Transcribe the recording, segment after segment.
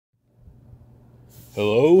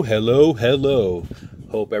Hello, hello, hello.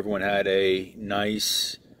 Hope everyone had a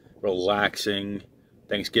nice, relaxing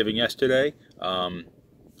Thanksgiving yesterday. I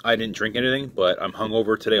didn't drink anything, but I'm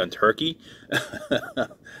hungover today on turkey.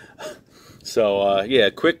 So yeah,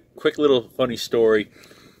 quick little funny story.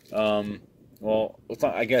 Well, it's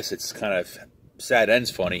not, I guess it's kind of sad ends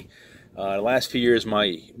funny. The last few years,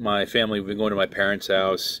 my family, we've been going to my parents'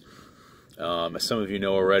 house. As some of you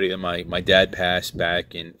know already, that my dad passed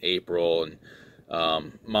back in April, and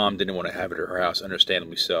Mom didn't want to have it at her house,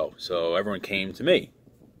 understandably so. So everyone came to me.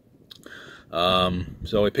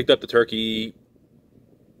 So we picked up the turkey,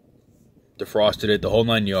 defrosted it, the whole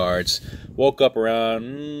 9 yards. Woke up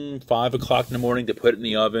around 5 o'clock in the morning to put it in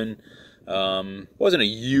the oven. Wasn't a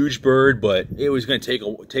huge bird, but it was going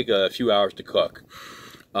to take a few hours to cook.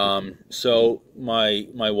 So my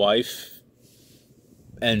wife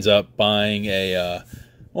ends up buying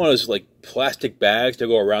one of those like plastic bags to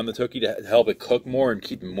go around the turkey to help it cook more and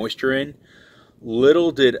keep the moisture in.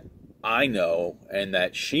 Little did I know, and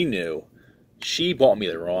that she knew, she bought me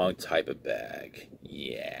the wrong type of bag.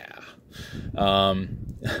 Yeah. I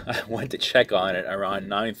went to check on it around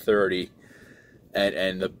 9:30,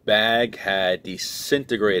 and the bag had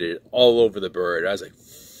disintegrated all over the bird. I was like,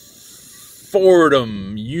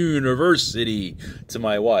 Fordham University to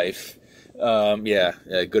my wife. Yeah,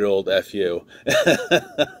 good old FU.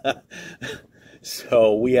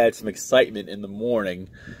 So we had some excitement in the morning,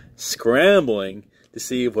 scrambling to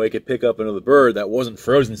see if we could pick up another bird that wasn't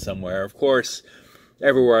frozen somewhere. Of course,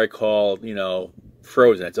 everywhere I called,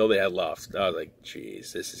 frozen. That's all they had left. I was like,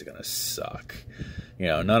 geez, this is gonna suck.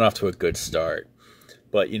 Not off to a good start.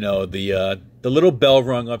 But the little bell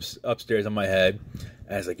rung upstairs on my head,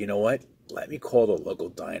 and I was like, you know what? Let me call the local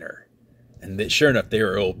diner. And sure enough, they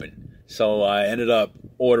were open. So I ended up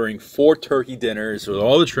ordering 4 turkey dinners with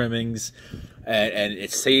all the trimmings, and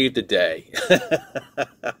it saved the day.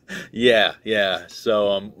 Yeah.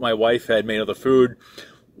 So my wife had made other food.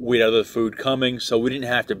 We had other food coming, so we didn't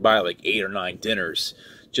have to buy like 8 or 9 dinners.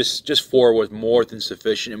 Just 4 was more than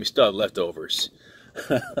sufficient, and we still had leftovers.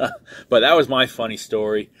 But that was my funny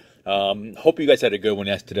story. Hope you guys had a good one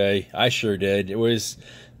yesterday. I sure did. It was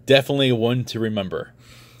definitely one to remember.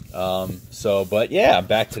 But yeah, I'm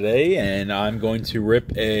back today, and I'm going to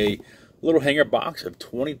rip a little hanger box of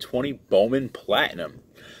 2020 Bowman Platinum.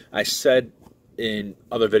 I said in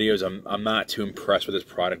other videos I'm not too impressed with this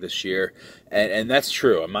product this year, and that's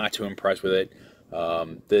true. I'm not too impressed with it.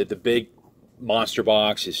 The big monster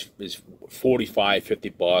box is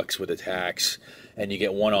 $45-50 with a tax, and you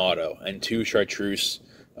get 1 auto and 2 chartreuse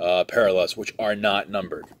parallels, which are not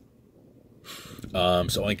numbered.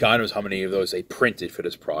 So only God knows how many of those they printed for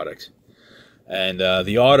this product. And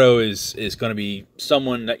the auto is going to be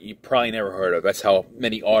someone that you probably never heard of. That's how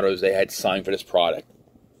many autos they had signed for this product.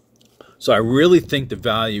 So I really think the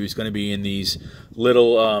value is going to be in these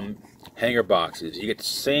little hanger boxes. You get the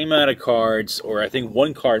same amount of cards, or I think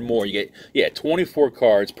 1 card more. You get 24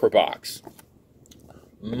 cards per box,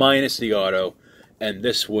 minus the auto. And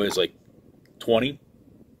this was like 20,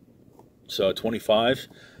 so 25.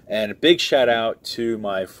 And a big shout out to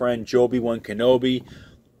my friend Joby1 Kenobi.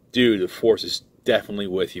 Dude, the force is definitely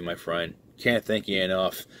with you, my friend. Can't thank you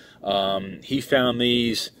enough. He found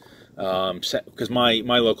these because my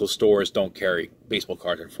local stores don't carry baseball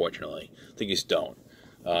cards, unfortunately. They just don't.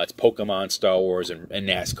 It's Pokemon, Star Wars, and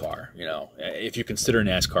NASCAR, if you consider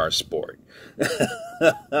NASCAR a sport.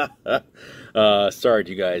 Sorry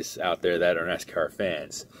to you guys out there that are NASCAR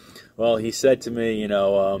fans. Well, he said to me,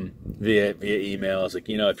 via email, like,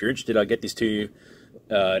 if you're interested, I'll get these to you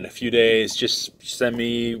in a few days. Just send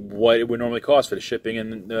me what it would normally cost for the shipping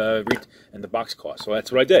and the box cost. So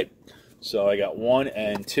that's what I did. So I got 1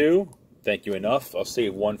 and 2. Thank you enough. I'll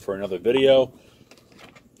save 1 for another video.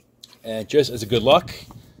 And just as a good luck,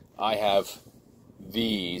 I have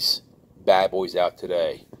these bad boys out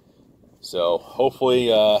today. So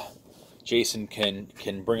hopefully Jason can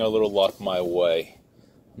bring a little luck my way.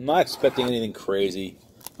 I'm not expecting anything crazy.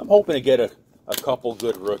 I'm hoping to get a couple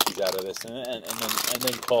good rookies out of this, and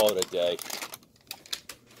then call it a day.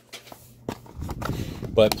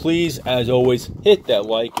 But please, as always, hit that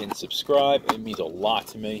like and subscribe. It means a lot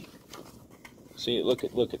to me. See, look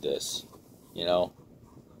at this.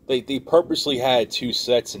 They purposely had 2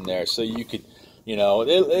 sets in there so you could,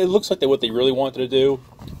 it looks like what they really wanted to do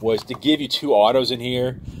was to give you 2 autos in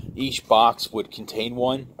here. Each box would contain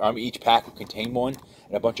one. Each pack would contain one.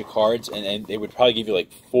 And a bunch of cards, and they would probably give you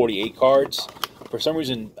like 48 cards. For some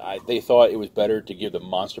reason, they thought it was better to give the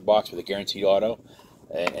monster box with a guaranteed auto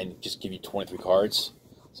and just give you 23 cards.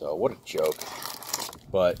 So what a joke.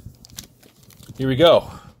 But here we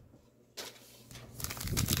go.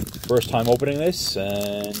 first time opening this,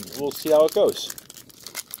 and we'll see how it goes.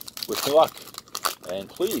 Wish me luck. And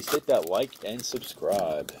please hit that like and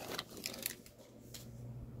subscribe.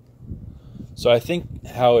 So I think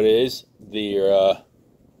how it is, the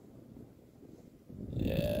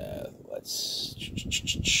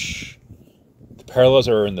parallels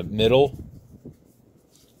are in the middle.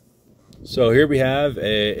 So here we have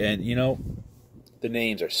and you know, the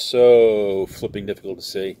names are so flipping difficult to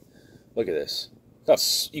see. Look at this.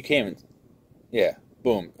 You can't even, yeah,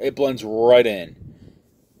 boom. It blends right in.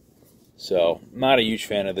 So, not a huge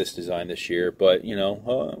fan of this design this year, but, you know,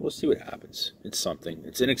 we'll see what happens. It's something.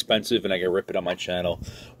 It's inexpensive, and I can rip it on my channel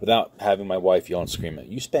without having my wife yell and scream at,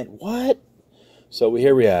 "You spent what?" So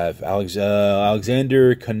here we have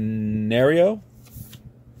Alexander Canario.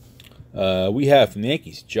 We have from the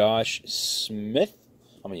Yankees, Josh Smith.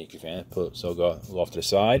 I'm a Yankee fan, so go off to the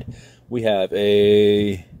side. We have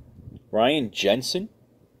a Ryan Jensen.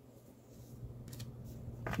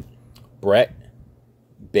 Brett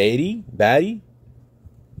Batty.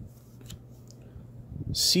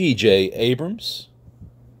 C.J. Abrams.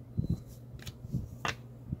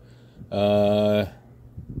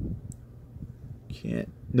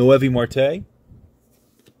 Noevi Marte.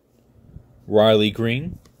 Riley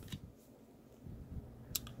Green.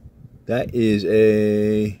 That is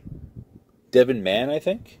a Devin Mann, I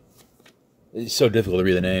think. It's so difficult to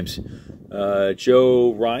read the names.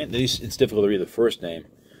 Joe Ryan. It's difficult to read the first name.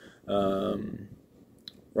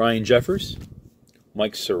 Ryan Jeffers,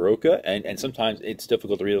 Mike Soroka, and sometimes it's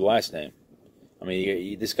difficult to read the last name. I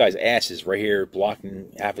mean, this guy's ass is right here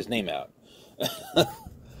blocking half his name out.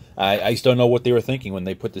 I just don't know what they were thinking when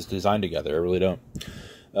they put this design together. I really don't.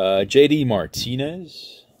 J.D.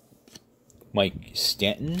 Martinez, Mike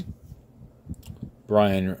Stanton,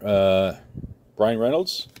 Brian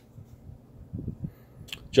Reynolds,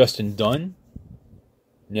 Justin Dunn,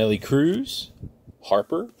 Nelly Cruz,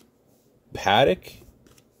 Harper, Paddock,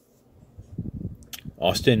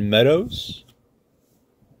 Austin Meadows,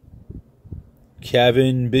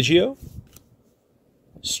 Kevin Biggio,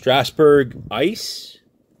 Strasburg Ice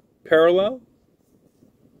parallel,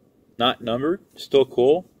 not numbered, still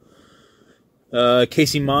cool.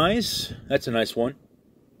 Casey Mize, that's a nice one.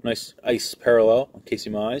 Nice ice parallel on Casey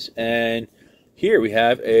Mize. And here we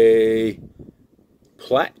have a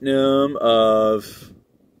platinum of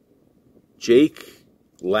Jake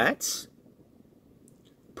Latz.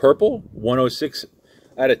 Purple, 106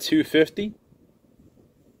 out of 250.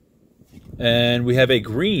 And we have a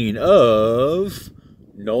green of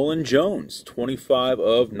Nolan Jones, 25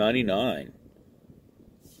 of 99.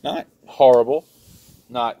 Not horrible,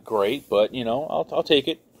 not great, but, you know, I'll take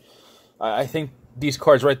it. I think these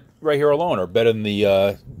cards right here alone are better than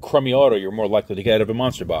the crummy auto you're more likely to get out of a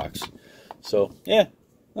monster box. So, yeah,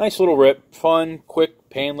 nice little rip. Fun, quick,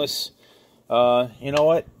 painless. You know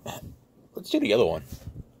what? Let's do the other one.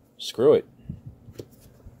 Screw it.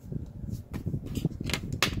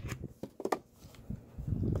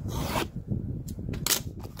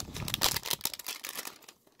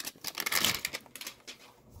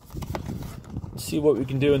 Let's see what we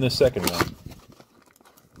can do in this second one.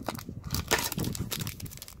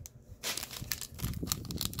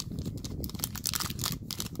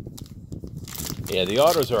 Yeah, the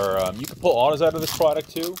autos are, you can pull autos out of this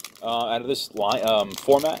product too, out of this line,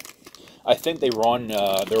 format. I think they run,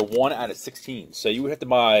 they're 1 out of 16. So you would have to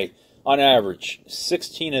buy, on average,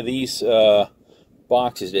 16 of these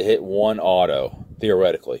boxes to hit one auto,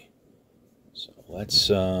 theoretically. So let's,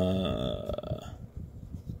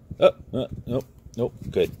 nope,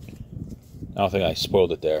 good. I don't think I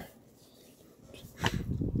spoiled it there.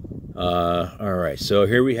 Alright, so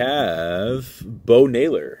here we have Bo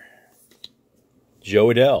Naylor, Joe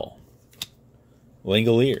Adell,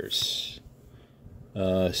 Langoliers,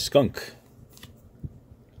 Skunk,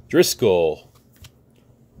 Driscoll,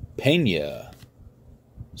 Pena,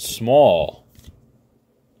 Small,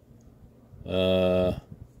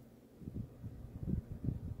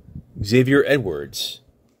 Xavier Edwards.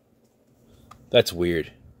 That's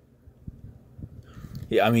weird.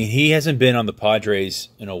 Yeah, I mean, he hasn't been on the Padres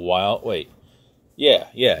in a while. Wait. Yeah,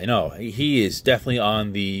 no. He is definitely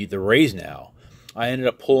on the Rays now. I ended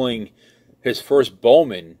up pulling his first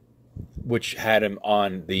Bowman, which had him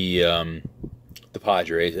on the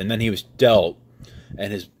Padres, and then he was dealt,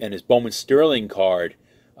 and his Bowman Sterling card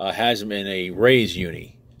has him in a Rays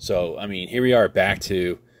uni. So, I mean, here we are back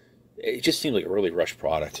to, it just seemed like a really rushed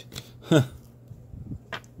product.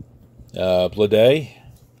 Blade,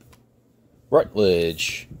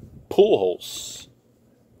 Rutledge, Pujols,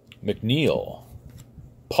 McNeil,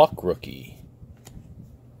 Puck rookie,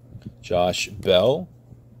 Josh Bell,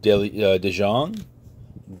 DeJong,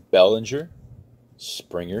 Bellinger,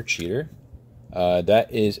 Springer, cheater.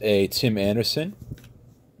 That is a Tim Anderson,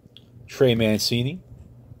 Trey Mancini,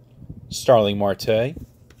 Starling Marte,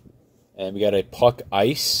 and we got a Puck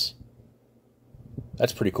Ice.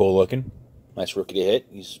 That's pretty cool looking. Nice rookie to hit.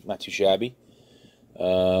 He's not too shabby.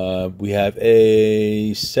 We have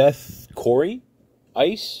a Seth Corey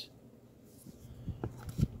Ice.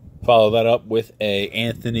 Follow that up with a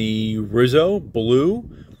Anthony Rizzo Blue.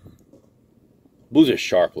 Blues are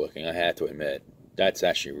sharp looking, I have to admit. That's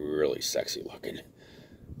actually really sexy looking.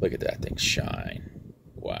 Look at that thing shine.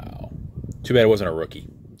 Wow. Too bad it wasn't a rookie.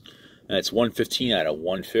 And it's 115 out of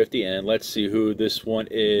 150. And let's see who this one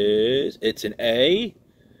is. It's an A.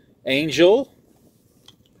 Angel.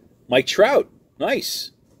 Mike Trout.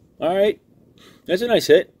 Nice. All right. That's a nice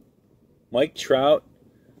hit. Mike Trout.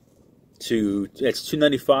 That's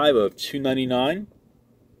 295 of 299.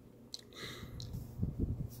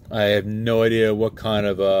 I have no idea what kind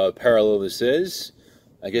of parallel this is.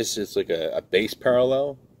 I guess it's like a base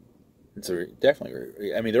parallel. It's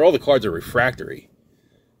definitely. I mean, all the cards are refractory,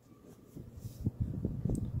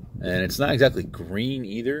 and it's not exactly green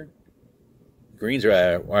either. Greens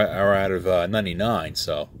are out of 99,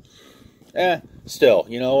 so still,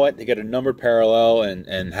 you know what? They get a numbered parallel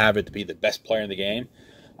and have it to be the best player in the game.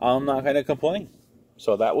 I'm not going to complain.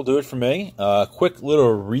 So that will do it for me. Quick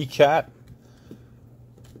little recap.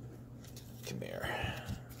 Come here.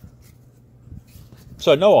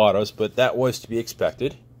 So no autos, but that was to be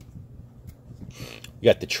expected. We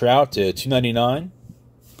got the Trout to 299.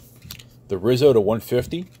 The Rizzo to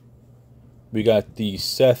 150. We got the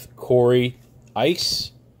Seth Corey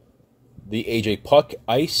Ice. The AJ Puck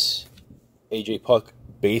Ice. AJ Puck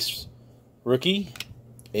base rookie.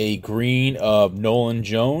 A green of Nolan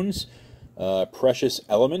Jones. Precious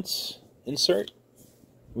Elements insert.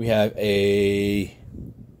 We have a,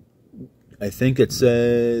 I think it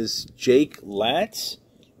says Jake Latz,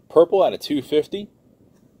 purple out of 250.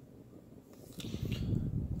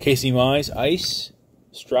 Casey Mize Ice,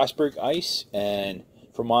 Strasburg Ice, and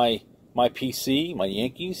for my PC, my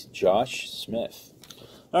Yankees, Josh Smith.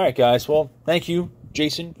 All right, guys. Well, thank you,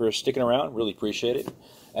 Jason, for sticking around. Really appreciate it.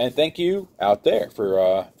 And thank you out there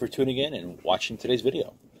for tuning in and watching today's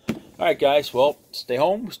video. All right, guys. Well, stay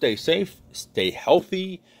home, stay safe, stay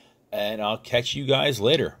healthy, and I'll catch you guys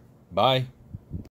later. Bye.